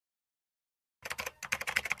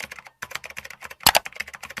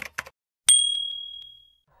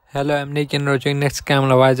Hello, I'm Nick and watching Next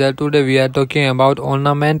Scam Advisor. Today we are talking about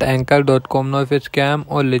Ornamentanchor.com. Now if it's scam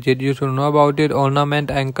or legit, you should know about it.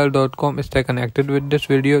 Ornamentanchor.com. Stay connected with this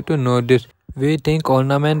video to know this. We think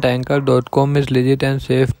Ornamentanchor.com is legit and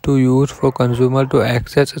safe to use for consumer to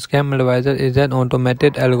access. Scam Advisor is an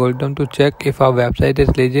automated algorithm to check if a website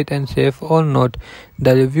is legit and safe or not.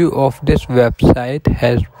 The review of this website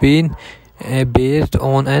has been based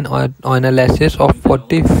on an analysis of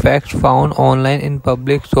 40 facts found online in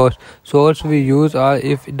public source we use are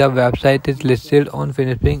if the website is listed on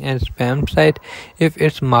phishing and spam site, if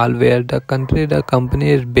it's malware, the country the company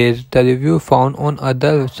is based, the review found on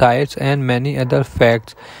other sites, and many other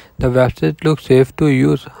facts. The website looks safe to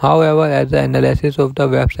use. However, as the analysis of the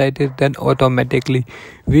website is done automatically,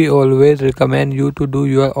 we always recommend you to do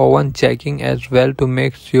your own checking as well to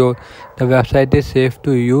make sure the website is safe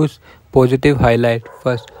to use. Positive highlight.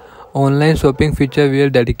 First, online shopping feature we are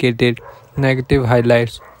dedicated. Negative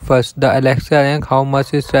highlights. First, the Alexa rank how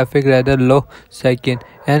much is traffic rather low. Second,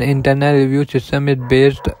 an internal review system is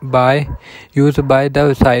used by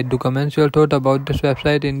the site. To comment your thought about this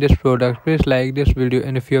website in this product, please like this video,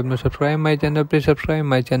 and if you have not subscribed my channel, please subscribe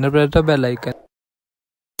my channel, press the bell icon.